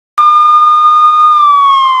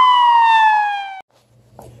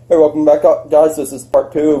Hey, welcome back, guys. This is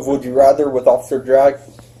part 2 of Would You Rather with Officer Drag.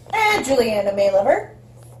 And Juliana Maylover.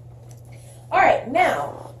 Alright,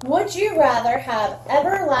 now, would you rather have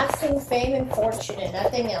everlasting fame and fortune and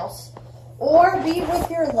nothing else, or be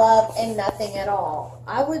with your love and nothing at all?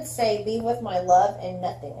 I would say be with my love and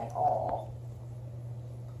nothing at all.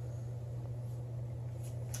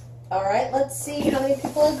 Alright, let's see how many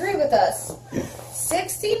people agree with us.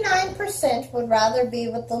 69% would rather be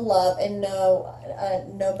with the love and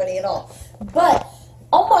nobody at all. But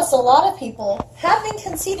almost a lot of people have been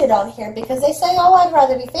conceited on here because they say, oh, I'd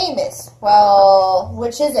rather be famous. Well,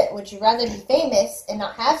 which is it? Would you rather be famous and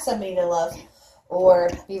not have somebody to love, or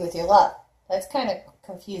be with your love? That's kind of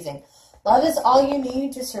confusing. Love is all you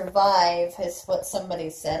need to survive is what somebody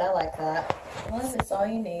said. I like that. Love is all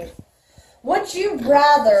you need. Would you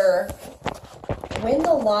rather win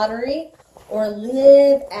the lottery or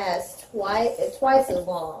live as twice as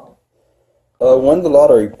long? Win the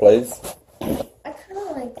lottery, please. I kind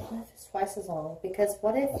of like live as twice as long because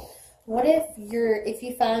what if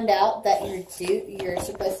you found out that you're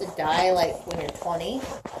supposed to die like when you're 20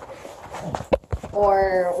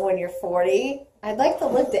 or when you're 40? I'd like to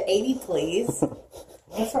live to 80, please.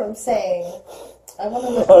 That's what I'm saying. I want to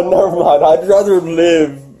live. Oh, never mind. I'd rather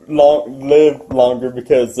live longer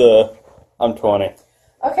because I'm 20.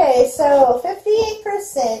 Okay, so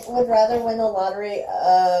 58% would rather win the lottery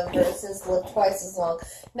versus live twice as long.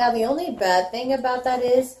 Now, the only bad thing about that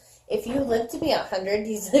is if you live to be 100,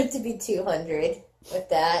 you live to be 200 with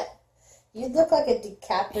that. You'd look like a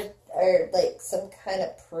decapitated or like some kind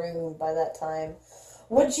of prune by that time.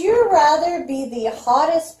 Would you rather be the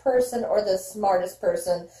hottest person or the smartest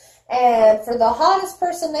person? And for the hottest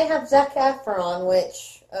person, they have Zac Efron,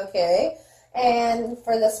 which, okay. And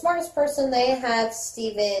for the smartest person, they have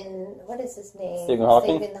what is his name? Stephen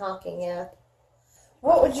Hawking? Stephen Hawking, yeah.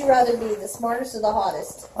 What would you rather be, the smartest or the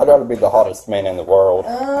hottest? I'd rather be the hottest man in the world.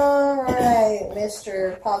 Alright,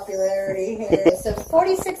 Mr. Popularity here. So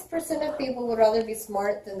 46% of people would rather be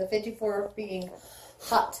smart than the 54% being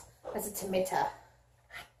hot as a tomato.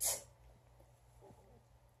 Hot.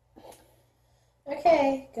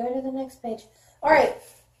 Okay, go to the next page. Alright.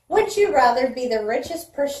 Would you rather be the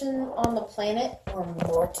richest person on the planet or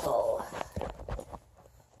mortal?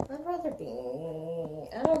 I'd rather be...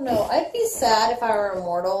 I don't know. I'd be sad if I were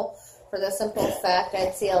immortal for the simple fact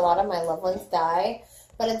I'd see a lot of my loved ones die.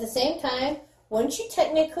 But at the same time, wouldn't you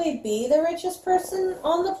technically be the richest person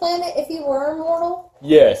on the planet if you were immortal?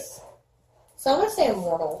 Yes. So I'm going to say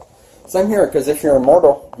immortal. Same here, because if you're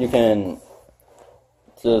immortal, you can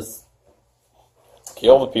just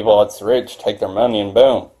kill the people that's rich, take their money, and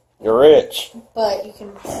boom. You're rich. But you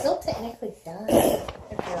can still technically die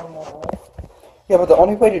if you're immortal. Yeah, but the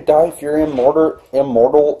only way to die if you're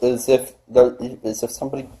immortal is if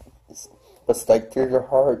somebody a stake through your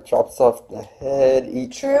heart, chops off the head,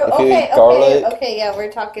 True. Okay, yeah,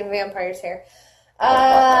 we're talking vampires here.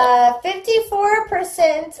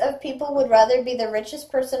 54% of people would rather be the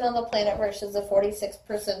richest person on the planet versus the 46th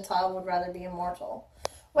percentile would rather be immortal.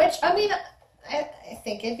 Which, I mean, I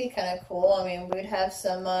think it'd be kind of cool. I mean, we'd have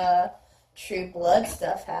some True Blood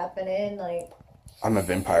stuff happening. Like, I'm a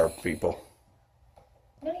vampire, people.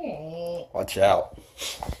 no, you ain't. Watch out.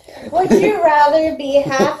 Would you rather be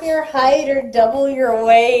half your height or double your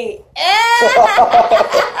weight?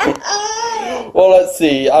 Well, let's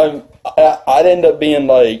see. I'd end up being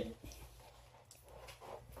like...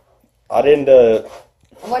 What are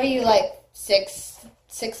you, like, 6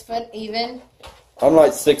 foot even? I'm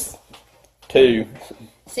like 6'2".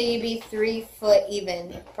 So you'd be 3 foot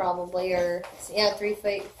even, probably, or, yeah, 3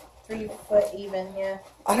 foot even, yeah.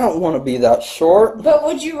 I don't want to be that short. But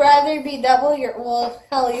would you rather be double your... Well,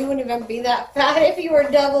 hell, you wouldn't even be that fat if you were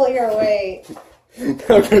double your weight.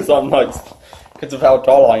 Because because of how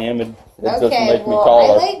tall I am, it doesn't make me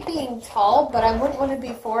taller. I like being tall, but I wouldn't want to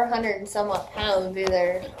be 400 and somewhat pounds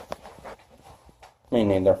either. Me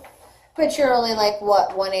neither. But you're only like,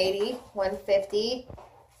 what, 180, 150?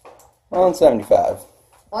 175.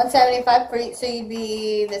 175, so you'd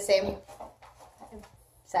be the same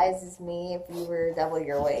size as me if you were double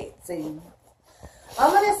your weight. So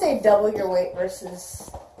I'm going to say double your weight versus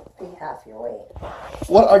be half your weight.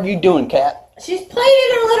 What are you doing, Kat? She's playing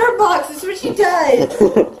in her litter box. That's what she does.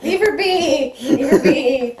 Leave her be.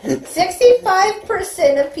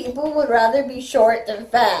 65% of people would rather be short than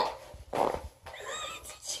fat.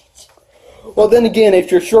 Well, then again, if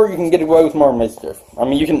you're short, you can get away with more mischief.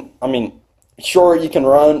 Short, you can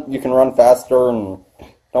run faster and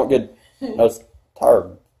don't get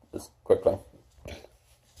tired as quickly.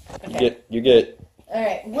 Okay. You get. All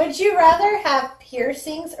right. Would you rather have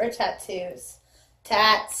piercings or tattoos?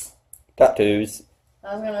 Tats. Tattoos.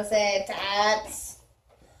 I was gonna say tats.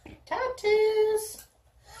 Tattoos.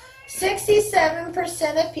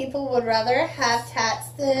 67% of people would rather have tats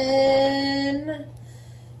than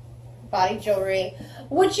body jewelry.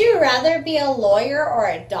 Would you rather be a lawyer or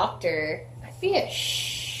a doctor? I'd be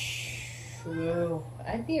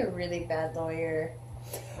I'd be a really bad lawyer.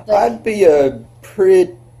 I'd be a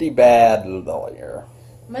pretty bad lawyer.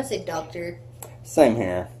 I'm gonna say doctor. Same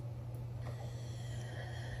here.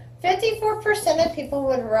 54% of people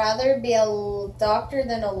would rather be a doctor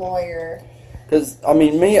than a lawyer. Because I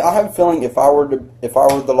mean, me, I have a feeling if I were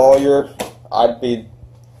the lawyer, I'd be.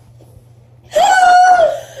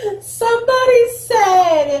 Somebody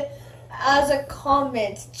said as a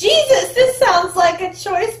comment, Jesus, this sounds like a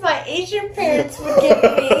choice my Asian parents would give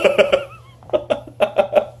me.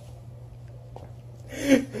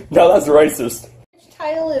 No, that's racist. Which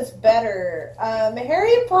title is better,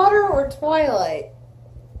 Harry Potter or Twilight?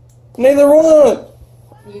 Neither one.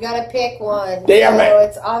 You gotta pick one. Damn so it.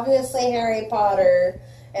 It's obviously Harry Potter.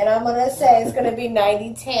 And I'm gonna say it's gonna be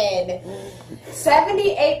 90-10.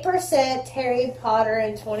 78% Harry Potter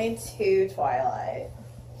and 22 Twilight.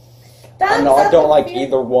 No, I don't like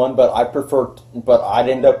either one, but I'd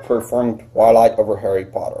end up preferring Twilight over Harry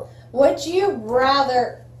Potter. Would you would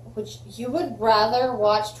rather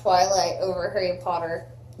watch Twilight over Harry Potter?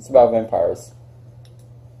 It's about vampires.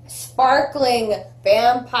 Sparkling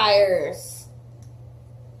vampires.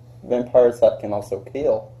 Vampires that can also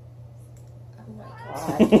kill. Oh my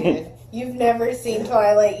god, dude. You've never seen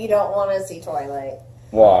Twilight, you don't want to see Twilight.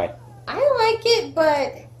 Why? I like it,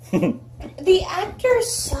 but the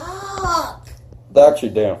actors suck. They actually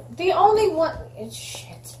do. The only ones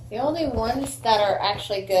that are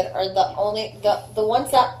actually good are the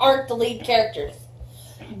ones that aren't the lead characters.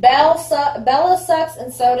 Bella sucks,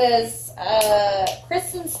 and so does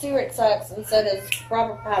Kristen Stewart sucks, and so does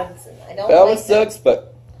Robert Pattinson. I don't. Bella like sucks,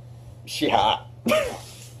 but she hot.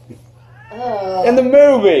 Oh. In the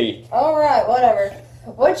movie. All right, whatever.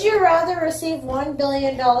 Would you rather receive $1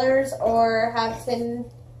 billion or have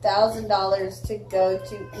 $10,000 to go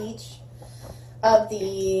to each of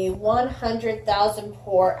the 100,000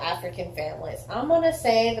 poor African families? I'm gonna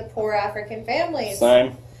say the poor African families.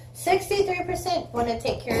 Same. 63% want to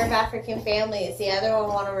take care of African families. The other one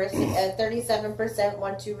want to receive. 37%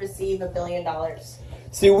 want to receive $1 billion.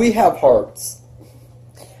 See, we have hearts.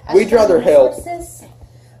 As We'd rather strong as help. horses,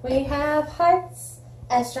 we have hearts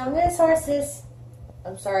as strong as horses.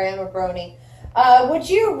 I'm sorry, I'm a brony. Would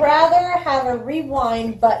you rather have a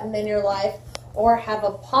rewind button in your life or have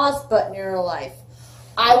a pause button in your life?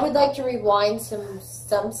 I would like to rewind some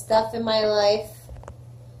stuff in my life,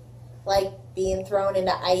 like being thrown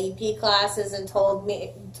into IEP classes and told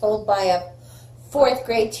by a 4th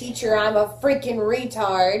grade teacher I'm a freaking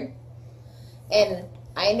retard. And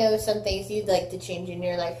I know some things you'd like to change in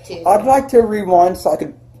your life too. I'd like to rewind so I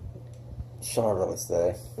could. Should I really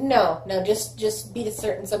say? No, just beat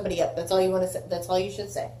somebody up. That's all you want to say. That's all you should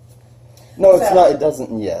say. No, it's not. It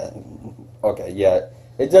doesn't. Yeah. Okay. Yeah.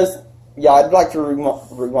 It does. Yeah, I'd like to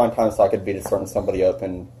rewind time so I could beat somebody up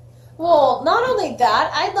and. Well, not only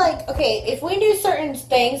that, if we knew certain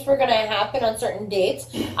things were going to happen on certain dates,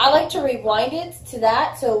 I'd like to rewind it to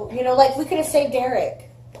that. So, like we could have saved Eric.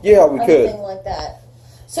 Yeah, we could. Something like that.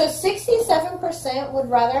 So 67% would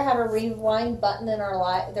rather have a rewind button in their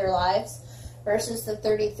lives versus the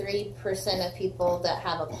 33% of people that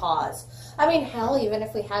have a pause. I mean, hell, even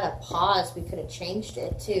if we had a pause, we could have changed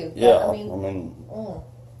it too. Yeah, but, I mean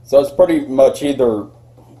so it's pretty much either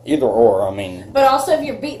or. I mean, but also if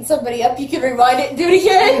you're beating somebody up, you can rewind it and do it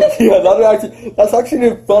again. Yeah, that's actually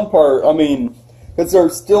the fun part. I mean, because they're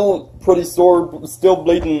still pretty sore, still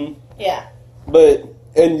bleeding. Yeah.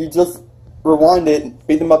 And you just rewind it and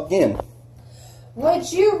beat them up again.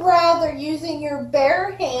 Would you rather using your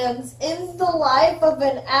bare hands end the life of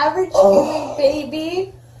an average human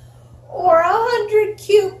baby or 100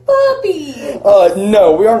 cute puppies?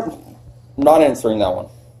 No, we aren't. Not answering that one.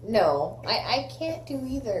 No, I can't do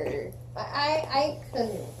either. I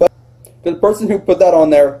couldn't. But the person who put that on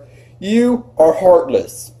there, you are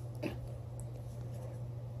heartless.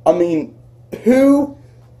 I mean, who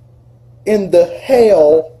in the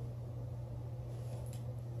hell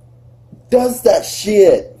does that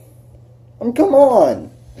shit? I mean, come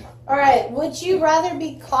on. Alright, would you rather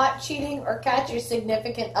be caught cheating or catch your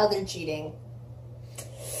significant other cheating?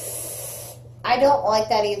 I don't like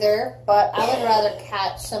that either, but I would rather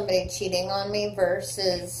catch somebody cheating on me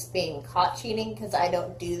versus being caught cheating because I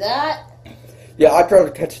don't do that. Yeah, I'd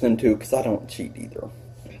rather catch them too because I don't cheat either.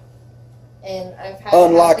 And I've had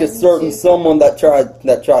Unlike a certain someone that tried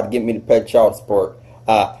to get me to pay child support.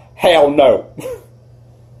 Hell no.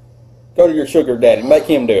 Go to your sugar daddy. Make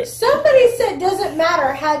him do it. Somebody said doesn't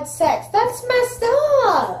matter, had sex. That's messed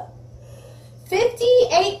up.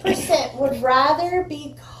 58% would rather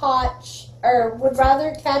be caught or would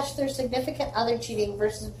rather catch their significant other cheating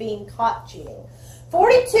versus being caught cheating.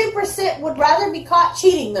 42% would rather be caught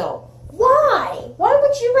cheating though. Why? Why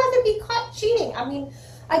would you rather be caught cheating? I mean,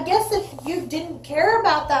 I guess if you didn't care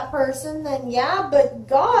about that person, then yeah, but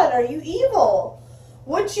God, are you evil?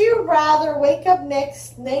 Would you rather wake up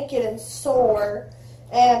naked and sore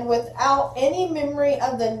and without any memory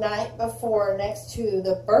of the night before next to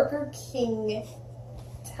the Burger King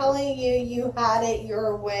telling you you had it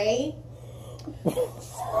your way?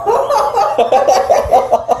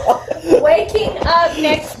 Waking up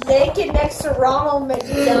naked next to Ronald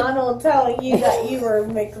McDonald telling you that you were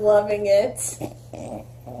McLoving it.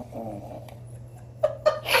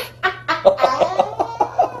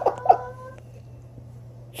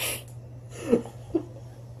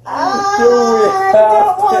 I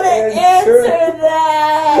don't want to answer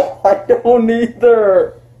that. I don't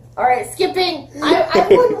either. All right, skipping. I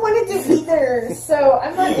wouldn't want to do either, so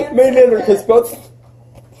I'm not answering. Me neither, because both.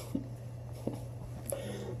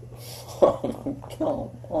 Oh, come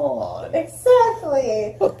on.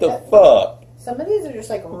 Exactly. What the fuck? Some of these are just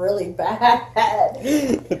like really bad.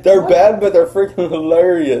 They're bad, but they're freaking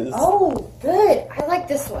hilarious. Oh, good. I like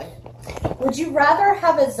this one. Would you rather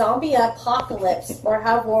have a zombie apocalypse or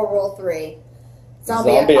have World War III?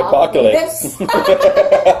 Zombie apocalypse.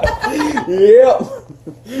 Yep.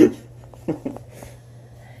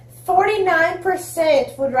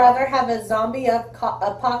 49% would rather have a zombie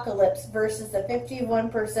apocalypse versus the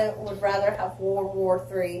 51% would rather have World War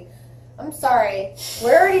III. I'm sorry.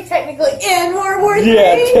 We're already technically in World War III.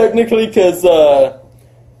 Yeah, technically, because, I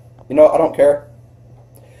don't care.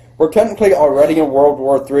 We're technically already in World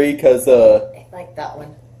War III, because, I like that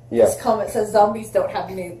one. yeah. This comment says zombies don't have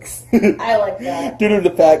nukes. I like that. Due to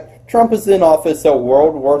the fact Trump is in office, so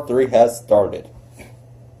World War III has started.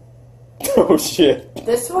 Oh, shit.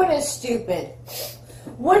 This one is stupid.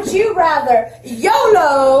 Would you rather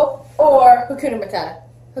YOLO or Hakuna Matata?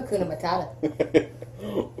 Hakuna Matata.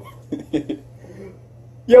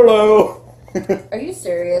 YOLO. Are you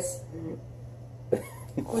serious?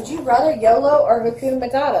 Would you rather YOLO or Hakuna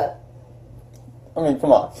Matata? I mean,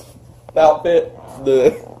 come on. The outfit,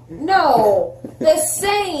 No, the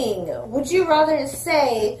saying. Would you rather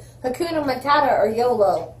say Hakuna Matata or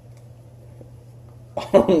YOLO? I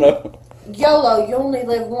don't know. YOLO, you only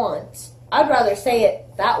live once. I'd rather say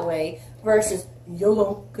it that way versus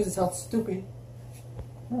YOLO because it sounds stupid.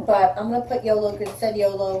 But I'm going to put YOLO because it said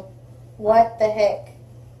YOLO. What the heck?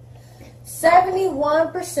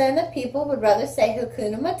 71% of people would rather say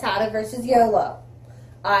Hakuna Matata versus YOLO.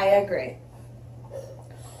 I agree.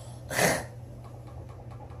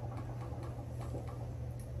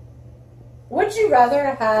 Would you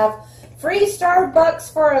rather have free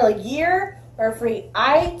Starbucks for a year or free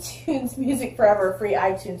iTunes Music forever? Free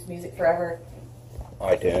iTunes Music forever.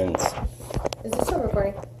 iTunes. Is this still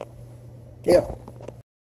recording? Yeah.